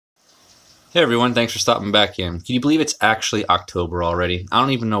Hey everyone, thanks for stopping back in. Can you believe it's actually October already? I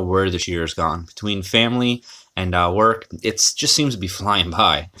don't even know where this year has gone. Between family and work, it just seems to be flying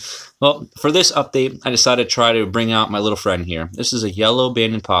by. Well, for this update, I decided to try to bring out my little friend here. This is a yellow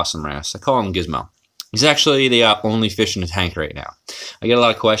banded possum wrasse. I call him Gizmo. He's actually the only fish in the tank right now. I get a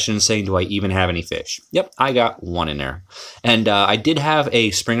lot of questions saying, do I even have any fish? Yep, I got one in there. And I did have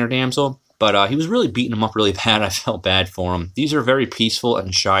a Springer damsel, but he was really beating him up really bad. I felt bad for him. These are very peaceful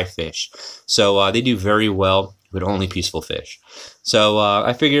and shy fish. So they do very well with only peaceful fish. So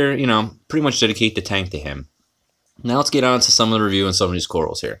I figure, pretty much dedicate the tank to him. Now let's get on to some of the review and some of these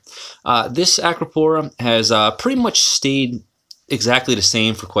corals here. This Acropora has pretty much stayed exactly the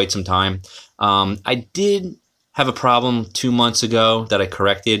same for quite some time. I did have a problem 2 months ago that I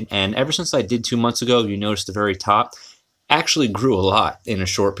corrected, and ever since I did 2 months ago, you notice the very top actually grew a lot in a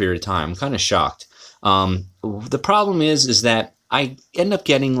short period of time. I'm kind of shocked. The problem is that I end up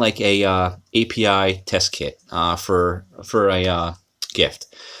getting like a API test kit for a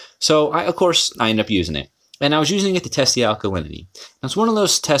gift. So of course I end up using it. And I was using it to test the alkalinity. Now, it's one of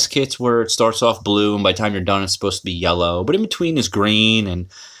those test kits where it starts off blue, and by the time you're done, it's supposed to be yellow. But in between is green, and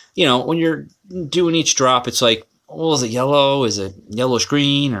when you're doing each drop, it's like, well, is it yellow? Is it yellowish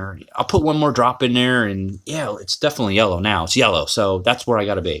green? Or I'll put one more drop in there, and yeah, it's definitely yellow now. It's yellow, so that's where I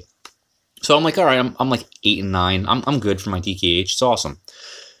got to be. So I'm like, all right, I'm like 8 and 9. I'm good for my DKH. It's awesome.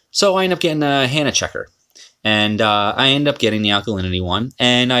 So I end up getting a Hannah checker, and I end up getting the alkalinity one,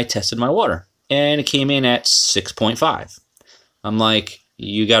 and I tested my water, and it came in at 6.5. I'm like,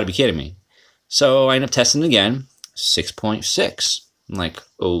 you got to be kidding me. So I end up testing it again, 6.6. I'm like,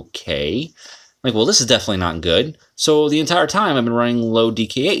 okay. I'm like, well, this is definitely not good. So the entire time I've been running low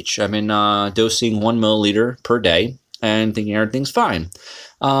DKH. I've been dosing 1 milliliter per day and thinking everything's fine.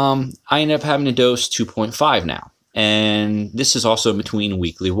 I end up having to dose 2.5 now. And this is also in between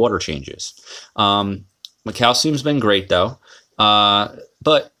weekly water changes. My calcium's been great though.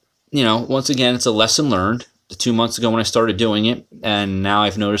 But, once again, it's a lesson learned. 2 months ago when I started doing it, and now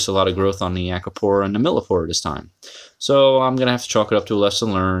I've noticed a lot of growth on the Acropora and the Millipora this time. So I'm going to have to chalk it up to a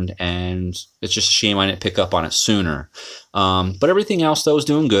lesson learned, and it's just a shame I didn't pick up on it sooner. But everything else, though, was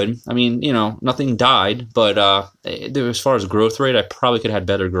doing good. I mean, nothing died, but as far as growth rate, I probably could have had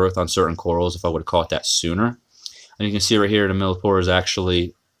better growth on certain corals if I would have caught that sooner. And you can see right here, the Millipora is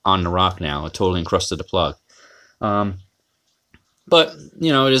actually on the rock now. It totally encrusted the plug. But,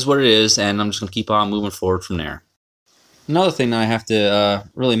 it is what it is, and I'm just going to keep on moving forward from there. Another thing that I have to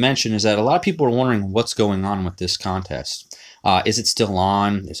really mention is that a lot of people are wondering what's going on with this contest. Is it still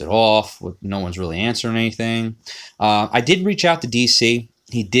on? Is it off? No one's really answering anything. I did reach out to DC.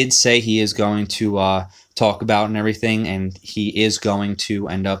 He did say he is going to talk about and everything, and he is going to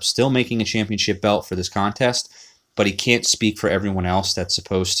end up still making a championship belt for this contest, but he can't speak for everyone else that's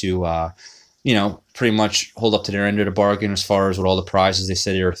supposed to pretty much hold up to their end of the bargain as far as what all the prizes they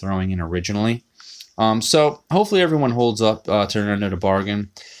said they were throwing in originally. So hopefully everyone holds up to their end of the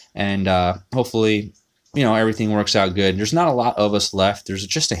bargain, and hopefully, everything works out good. There's not a lot of us left. There's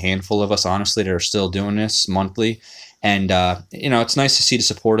just a handful of us, honestly, that are still doing this monthly, and, it's nice to see the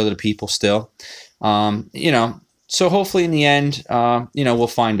support of the people still. So hopefully in the end, we'll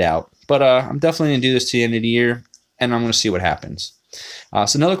find out. But I'm definitely going to do this to the end of the year, and I'm going to see what happens.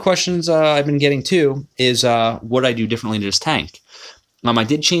 So another questions I've been getting too is what I do differently to this tank. I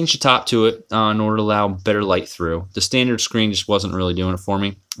did change the top to it in order to allow better light through. The standard screen just wasn't really doing it for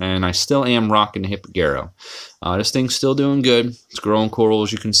me, and I still am rocking the Hippogero. This thing's still doing good. It's growing coral,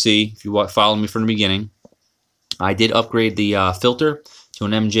 as you can see if you followed me from the beginning. I did upgrade the filter to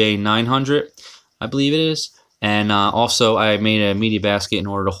an MJ 900, I believe it is. And also, I made a media basket in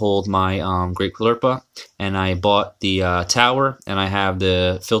order to hold my Great Clerpa. And I bought the tower, and I have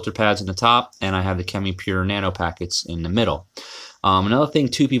the filter pads in the top, and I have the Chemi Pure Nano packets in the middle. Another thing,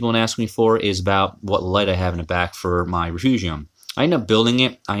 too, people ask me for is about what light I have in the back for my Refugium. I end up building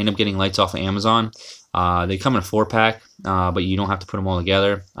it. I end up getting lights off of Amazon. They come in a 4-pack, but you don't have to put them all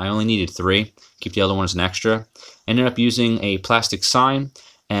together. I only needed 3. Keep the other one as an extra. I ended up using a plastic sign.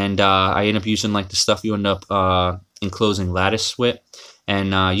 And I end up using like the stuff you end up enclosing lattice with,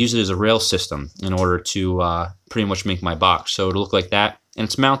 and use it as a rail system in order to pretty much make my box. So it'll look like that. And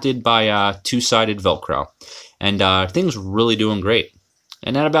it's mounted by 2-sided Velcro. And things really doing great.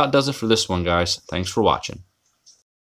 And that about does it for this one, guys. Thanks for watching.